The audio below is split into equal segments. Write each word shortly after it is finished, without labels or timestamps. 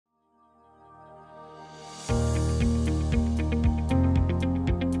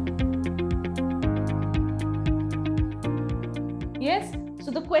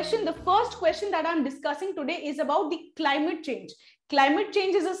the first question that I'm discussing today is about the climate change. Climate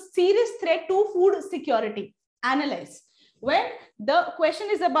change is a serious threat to food security. Analyze. When the question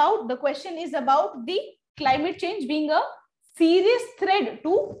is about the climate change being a serious threat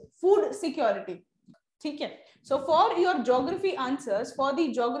to food security. Okay. So for your geography answers,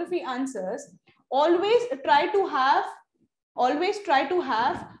 always try to have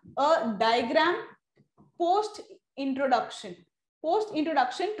a diagram post introduction.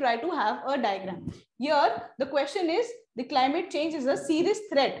 Try to have a diagram. Here the question is, the climate change is a serious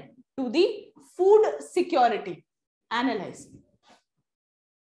threat to the food security. Analyze.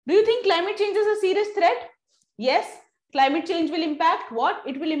 Do you think climate change is a serious threat? Yes. Climate change will impact what?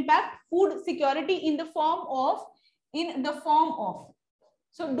 It will impact food security in the form of.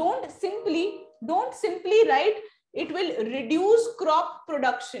 So don't simply write it will reduce crop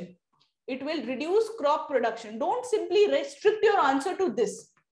production. Don't simply restrict your answer to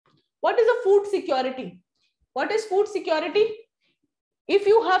this. What is a food security? What is food security? If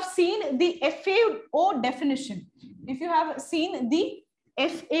you have seen the FAO definition,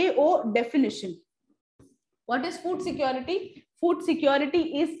 what is food security? Food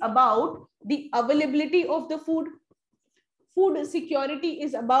security is about the availability of the food. Food security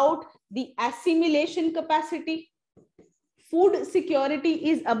is about the assimilation capacity. Food security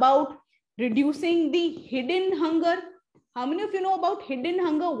is about reducing the hidden hunger. How many of you know about hidden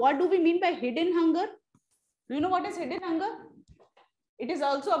hunger? What do we mean by hidden hunger? Do you know what is hidden hunger? It is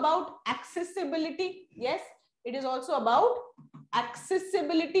also about accessibility. Yes, it is also about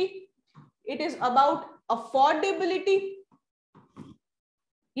accessibility. It is about affordability.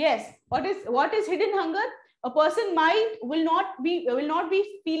 Yes, what is hidden hunger? A person will not be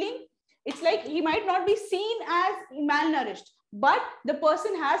feeling, it's like he might not be seen as malnourished, but the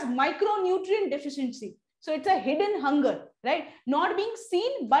person has micronutrient deficiency. So it's a hidden hunger, right? Not being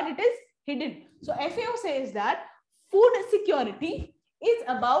seen, but it is hidden. So FAO says that food security is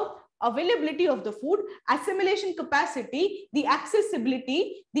about availability of the food, assimilation capacity, the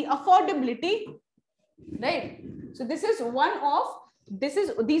accessibility, the affordability, right? So these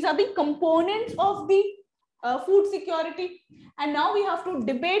are the components of the food security. And now we have to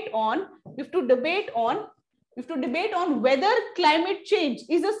debate on whether climate change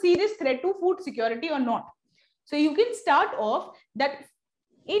is a serious threat to food security or not. So you can start off that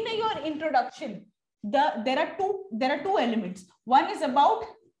in your introduction, there are two elements. One is about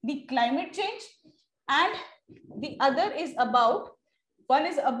the climate change, and the other is about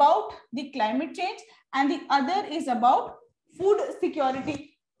the climate change, and the other is about food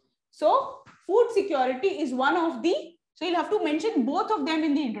security. So food security is one of the, so you'll have to mention both of them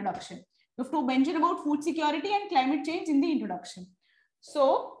in the introduction. You have to mention about food security and climate change in the introduction.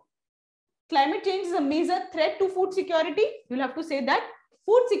 So climate change is a major threat to food security. You'll have to say that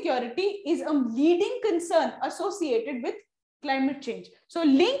food security is a leading concern associated with climate change. So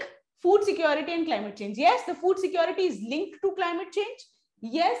link food security and climate change. Yes, the food security is linked to climate change.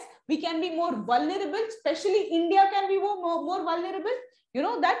 Yes, we can be more vulnerable, especially India can be more vulnerable. You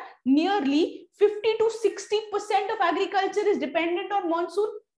know that nearly 50 to 60% of agriculture is dependent on monsoon,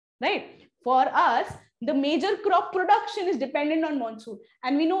 right? For us, the major crop production is dependent on monsoon.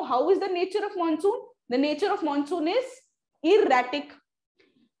 And we know how is the nature of monsoon? The nature of monsoon is erratic.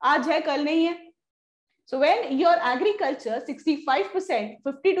 Aaj hai, kal nahi hai. So when your agriculture, 65%,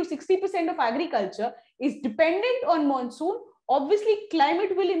 50 to 60% of agriculture is dependent on monsoon, obviously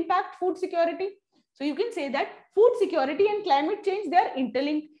climate will impact food security. So you can say that food security and climate change, they are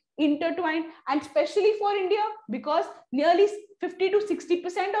interlinked, intertwined, and especially for India, because nearly 50 to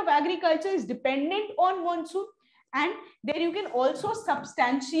 60% of agriculture is dependent on monsoon. And then you can also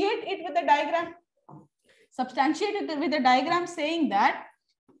substantiate it with a diagram.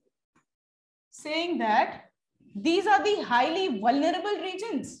 Saying that these are the highly vulnerable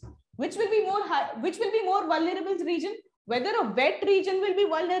regions. Which will be more vulnerable region? Whether a wet region will be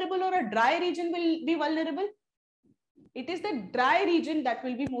vulnerable or a dry region will be vulnerable. It is the dry region that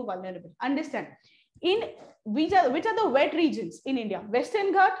will be more vulnerable. Understand? In which are the wet regions in India?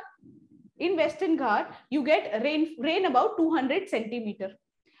 Western Ghat. In Western Ghat, you get rain about 200 centimeter,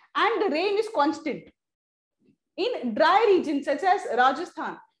 and the rain is constant. In dry regions such as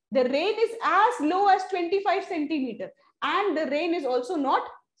Rajasthan, the rain is as low as 25 centimeter, and the rain is also not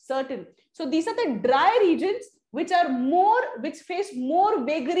certain. So these are the dry regions which face more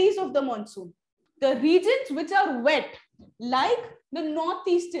vagaries of the monsoon. The regions which are wet, like the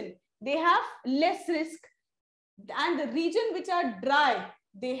northeastern, they have less risk, and the region which are dry,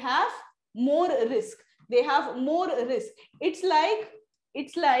 they have more risk. It's like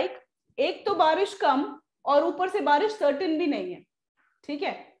एक तो बारिश कम और ऊपर से बारिश certain भी नहीं है. ठीक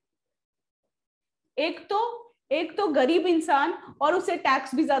है, एक तो गरीब इंसान और उसे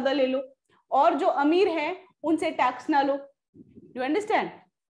टैक्स भी ज्यादा ले लो, और जो अमीर है उनसे टैक्स ना लो. You understand?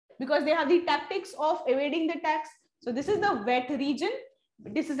 Because they have the tactics of evading the tax. So this is the wet region,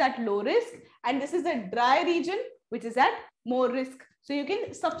 this is at low risk, and this is the dry region, which is at more risk. So you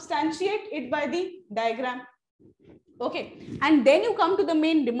can substantiate it by the diagram. Okay, and then you come to the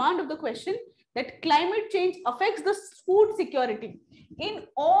main demand of the question, that climate change affects the food security in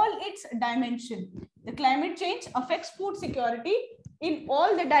all its dimension. The climate change affects food security in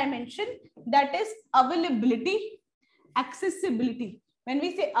all the dimension, that is availability, accessibility. When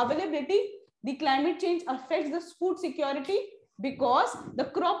we say availability, the climate change affects the food security because the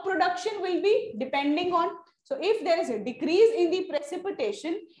crop production will be depending on. So if there is a decrease in the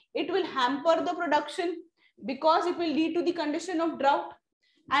precipitation, it will hamper the production because it will lead to the condition of drought.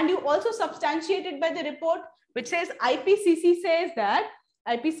 And you also substantiate it by the report, which says IPCC says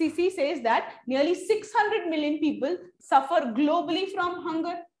that nearly 600 million people suffer globally from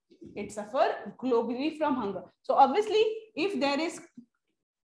hunger. It suffers globally from hunger. So obviously, if there is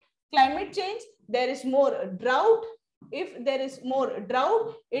climate change, there is more drought. If there is more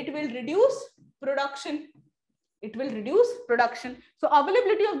drought, it will reduce production. It will reduce production. So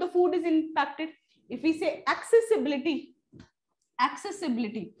availability of the food is impacted. If we say accessibility,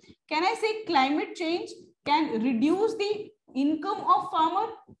 can I say climate change can reduce the income of farmer?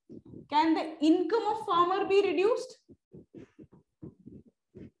 Can the income of farmer be reduced?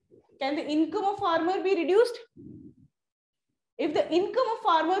 Can the income of farmer be reduced? If the income of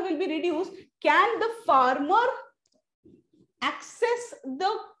farmer will be reduced, can the farmer access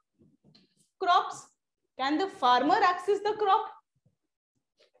the crops? Can the farmer access the crop?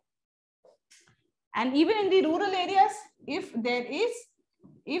 And even in the rural areas, if there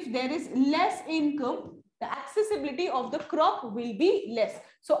is less income, the accessibility of the crop will be less.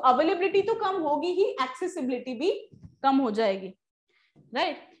 So availability तो कम होगी ही, accessibility भी कम हो जाएगी,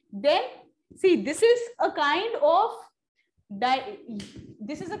 right? Then see, this is a kind of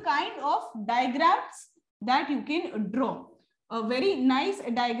diagrams that you can draw. A very nice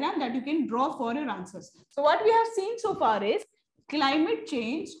diagram that you can draw for your answers. So what we have seen so far is climate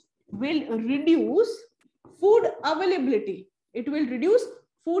change will reduce food availability. It will reduce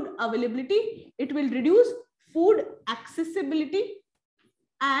food availability. It will reduce food accessibility,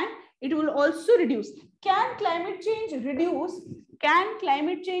 and it will also reduce. Can climate change reduce? Can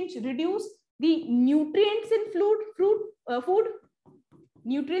climate change reduce the nutrients in food?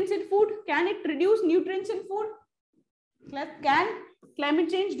 Nutrients in food. Can it reduce nutrients in food? Can climate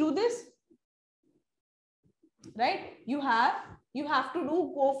change do this? Right? You have to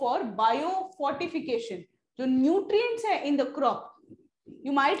go for biofortification. जो nutrients है in the crop.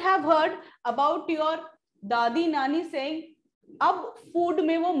 You might have heard about your दादी नानी saying, अब food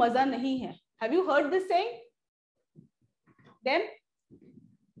में वो मजा नहीं है. Have you heard this saying? Then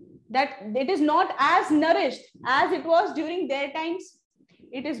that it is not as nourished as it was during their times.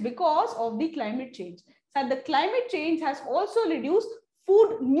 It is because of the climate change. So the climate change has also reduced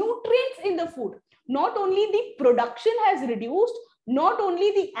food nutrients in the food. Not only the production has reduced, not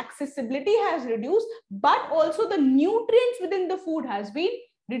only the accessibility has reduced, but also the nutrients within the food has been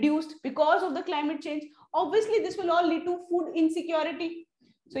reduced because of the climate change. Obviously, this will all lead to food insecurity.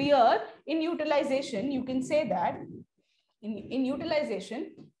 So here in utilization, you can say that,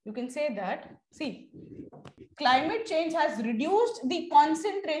 see, climate change has reduced the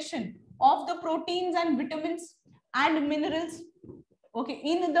concentration of the proteins and vitamins and minerals, okay,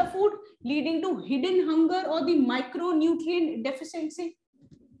 in the food, leading to hidden hunger or the micronutrient deficiency,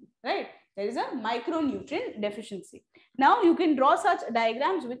 right? There is a micronutrient deficiency. Now you can draw such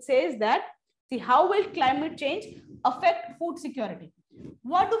diagrams which says that, see, how will climate change affect food security?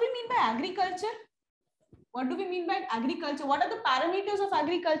 What do we mean by agriculture? What do we mean by agriculture? What are the parameters of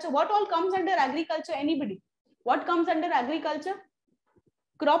agriculture? What all comes under agriculture? Anybody? What comes under agriculture?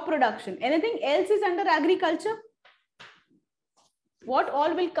 Crop production. Anything else is under agriculture? What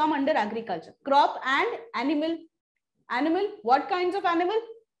all will come under agriculture? Crop and animal. Animal. What kinds of animal?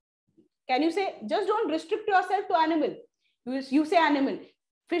 Can you say? Just don't restrict yourself to animal. You say animal.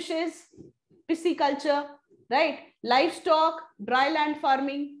 Fishes, pisciculture, right? Livestock, dry land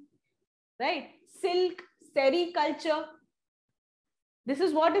farming, right? Silk, sericulture. This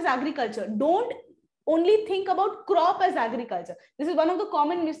is what is agriculture. Don't only think about crop as agriculture. This is one of the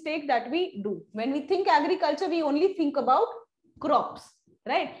common mistakes that we do. When we think agriculture, we only think about crops,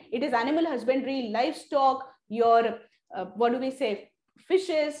 right? It is animal husbandry, livestock, your, what do we say,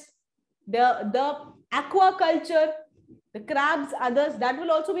 fishes, the aquaculture, the crabs, others, that will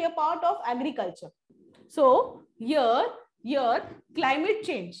also be a part of agriculture. So here Here, climate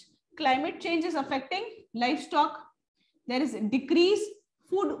change. Climate change is affecting livestock. There is a decrease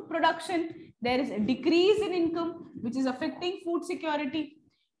food production. There is a decrease in income, which is affecting food security.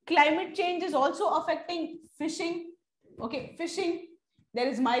 Climate change is also affecting fishing. Okay, fishing. There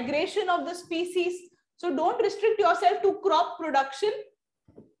is migration of the species. So don't restrict yourself to crop production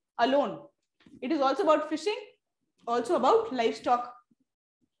alone. It is also about fishing, also about livestock.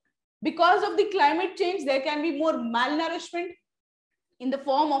 Because of the climate change, there can be more malnourishment in the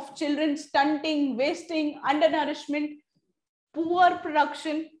form of children stunting, wasting, undernourishment, poor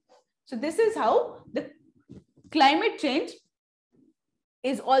production. So this is how the climate change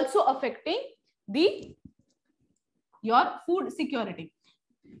is also affecting your food security.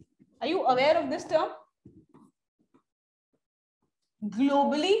 Are you aware of this term?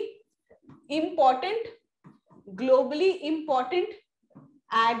 Globally important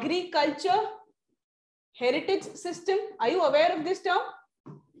agriculture heritage system. Are you aware of this term?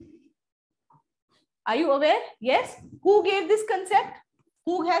 Are you aware? Yes. Who gave this concept?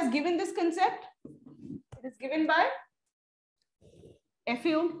 Who has given this concept? It is given by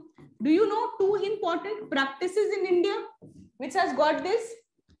FAO. Do you know two important practices in India which has got this?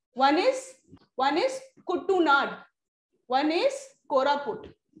 One is Kuttunad. One is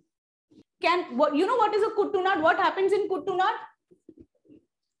Koraput. You know what is a Kuttunad? What happens in Kuttunad?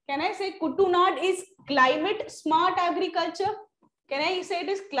 Can I say Kuttunad is climate smart agriculture? Can I say it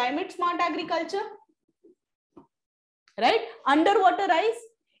is climate smart agriculture? Right? Underwater rise.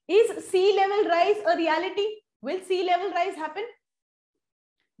 Is sea level rise a reality? Will sea level rise happen?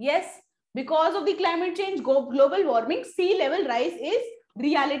 Yes. Because of the climate change, global warming, sea level rise is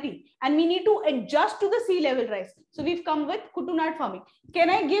reality. And we need to adjust to the sea level rise. So we've come with Kuttunad farming. Can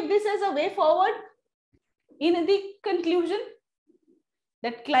I give this as a way forward? In the conclusion,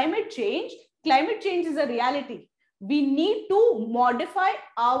 that climate change is a reality. We need to modify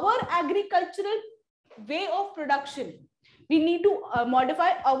our agricultural way of production. We need to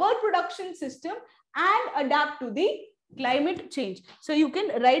modify our production system and adapt to the climate change. So you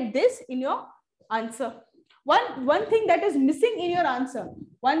can write this in your answer. One thing that is missing in your answer,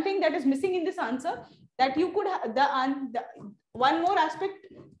 one thing that is missing in this answer, that you could one more aspect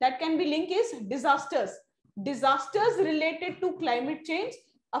that can be linked is disasters. Disasters related to climate change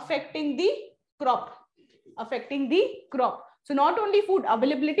affecting the crop. So not only food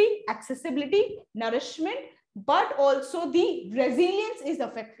availability, accessibility, nourishment, but also the resilience is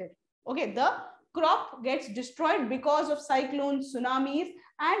affected. Okay, the crop gets destroyed because of cyclones, tsunamis,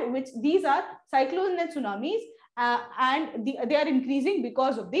 and which these are cyclones and tsunamis, and they are increasing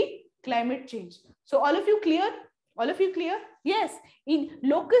because of the climate change. So all of you clear? All of you clear? Yes. In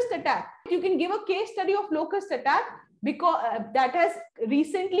locust attack, you can give a case study of locust attack because that has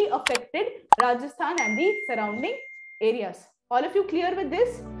recently affected Rajasthan and the surrounding areas. All of you clear with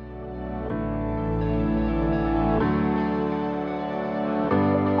this?